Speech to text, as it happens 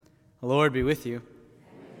The Lord be with you.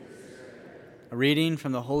 A reading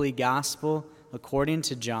from the Holy Gospel according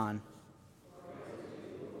to John.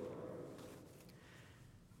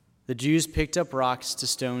 The Jews picked up rocks to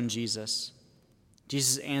stone Jesus.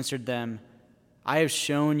 Jesus answered them, "I have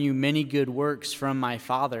shown you many good works from my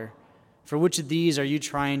Father. For which of these are you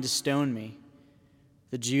trying to stone me?"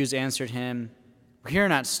 The Jews answered him, "We are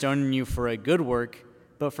not stoning you for a good work,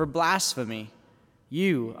 but for blasphemy.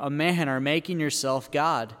 You, a man, are making yourself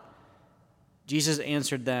God." Jesus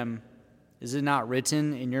answered them, "Is it not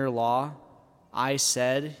written in your law, 'I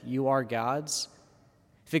said you are gods'?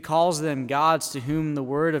 If it calls them gods to whom the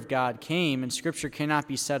word of God came, and Scripture cannot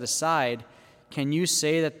be set aside, can you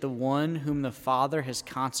say that the one whom the Father has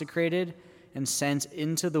consecrated and sent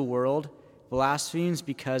into the world blasphemes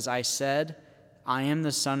because I said, 'I am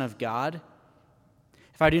the Son of God'?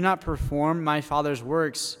 If I do not perform my Father's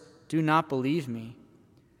works, do not believe me.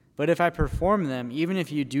 But if I perform them, even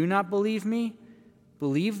if you do not believe me,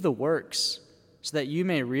 believe the works, so that you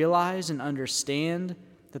may realize and understand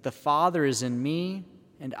that the Father is in me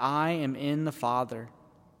and I am in the Father."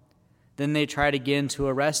 Then they tried again to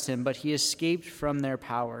arrest him, but he escaped from their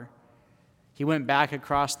power. He went back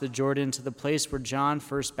across the Jordan to the place where John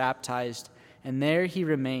first baptized, and there he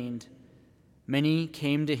remained. Many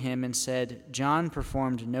came to him and said, "John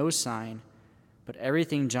performed no sign, but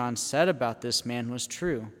everything John said about this man was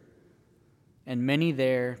true." And many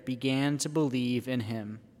there began to believe in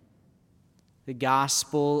him. The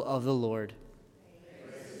Gospel of the Lord.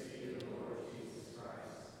 Praise to you, Lord Jesus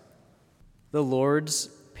Christ. The Lord's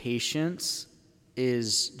patience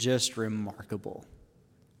is just remarkable.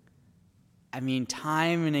 I mean,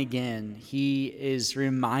 time and again, he is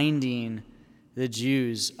reminding the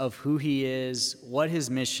Jews of who he is, what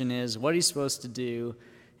his mission is, what he's supposed to do.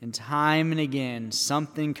 And time and again,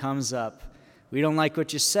 something comes up. We don't like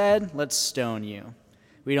what you said, let's stone you.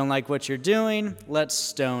 We don't like what you're doing, let's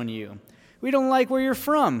stone you. We don't like where you're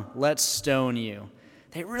from, let's stone you.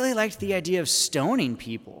 They really liked the idea of stoning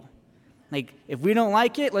people. Like, if we don't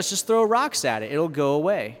like it, let's just throw rocks at it. It'll go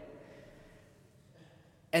away.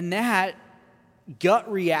 And that gut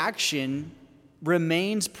reaction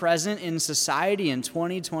remains present in society in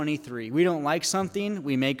 2023. We don't like something,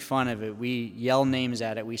 we make fun of it. We yell names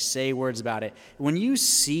at it. We say words about it. When you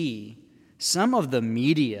see some of the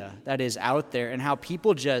media that is out there and how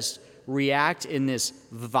people just react in this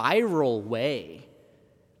viral way,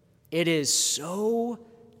 it is so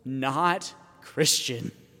not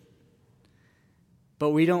Christian. But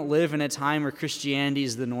we don't live in a time where Christianity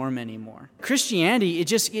is the norm anymore. Christianity, it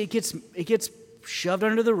gets shoved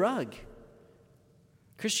under the rug.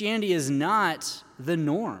 Christianity is not the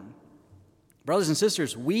norm. Brothers and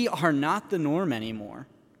sisters, we are not the norm anymore.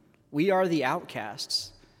 We are the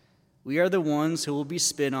outcasts. We are the ones who will be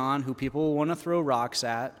spit on, who people will want to throw rocks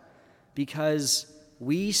at, because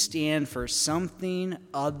we stand for something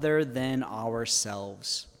other than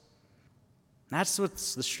ourselves. That's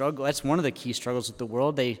what's the struggle. That's one of the key struggles with the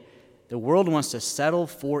world. The world wants to settle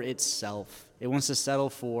for itself. It wants to settle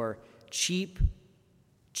for cheap,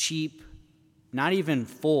 not even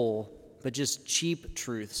full, but just cheap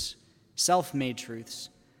truths, self-made truths.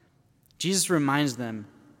 Jesus reminds them,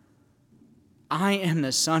 "I am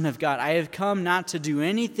the Son of God. I have come not to do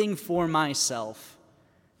anything for myself,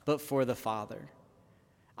 but for the Father.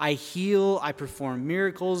 I heal, I perform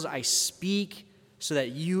miracles, I speak so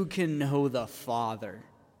that you can know the Father.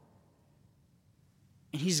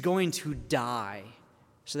 And he's going to die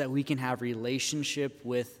so that we can have relationship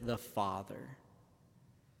with the Father."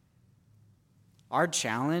 Our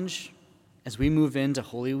challenge as we move into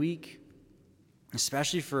Holy Week,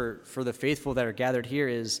 especially for the faithful that are gathered here,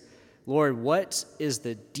 is, Lord, what is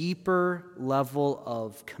the deeper level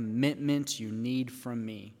of commitment you need from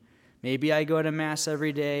me? Maybe I go to Mass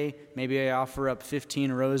every day. Maybe I offer up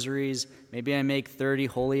 15 rosaries. Maybe I make 30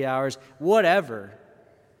 holy hours. Whatever.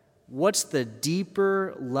 What's the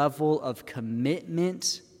deeper level of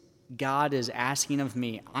commitment God is asking of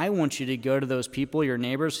me? I want you to go to those people, your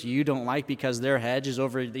neighbors, who you don't like because their hedge is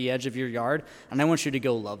over the edge of your yard, and I want you to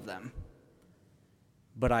go love them.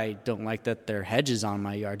 But I don't like that their hedge is on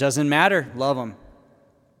my yard. Doesn't matter. Love them.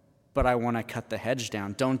 But I want to cut the hedge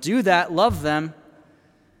down. Don't do that. Love them.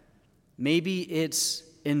 Maybe it's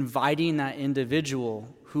inviting that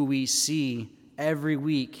individual who we see every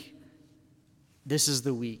week. This is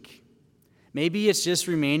the week. Maybe it's just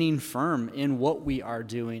remaining firm in what we are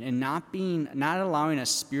doing and not allowing a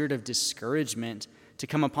spirit of discouragement to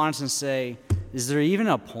come upon us and say, "Is there even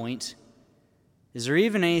a point? Is there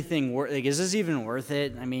even anything worth? Is this even worth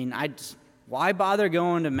it? I mean, why bother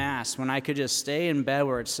going to Mass when I could just stay in bed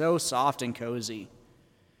where it's so soft and cozy?"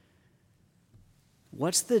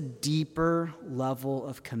 What's the deeper level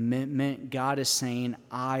of commitment God is saying,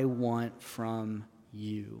 I want from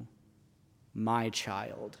you, my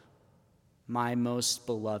child, my most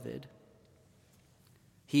beloved?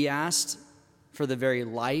 He asked for the very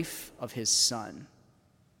life of his son.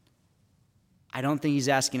 I don't think he's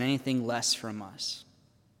asking anything less from us.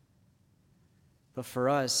 But for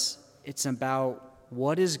us, it's about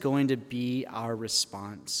what is going to be our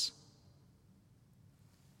response.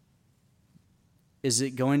 Is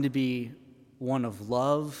it going to be one of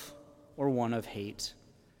love or one of hate?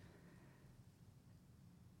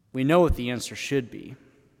 We know what the answer should be.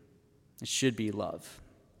 It should be love.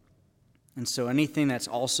 And so anything that's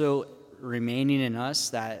also remaining in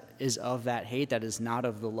us that is of that hate, that is not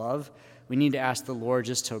of the love, we need to ask the Lord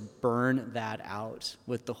just to burn that out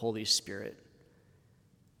with the Holy Spirit,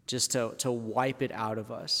 just to wipe it out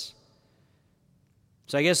of us.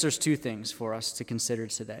 So I guess there's two things for us to consider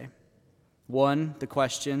today. One, the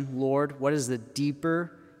question, Lord, what is the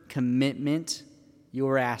deeper commitment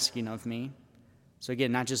you're asking of me? So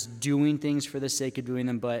again, not just doing things for the sake of doing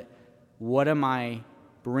them, but what am I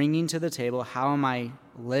bringing to the table? How am I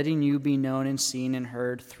letting you be known and seen and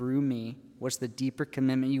heard through me? What's the deeper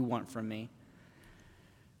commitment you want from me?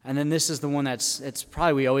 And then this is the one it's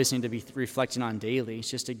probably we always need to be reflecting on daily. It's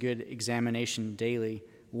just a good examination daily.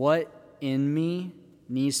 What in me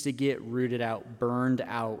needs to get rooted out, burned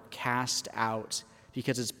out, cast out,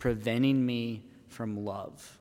 because it's preventing me from love?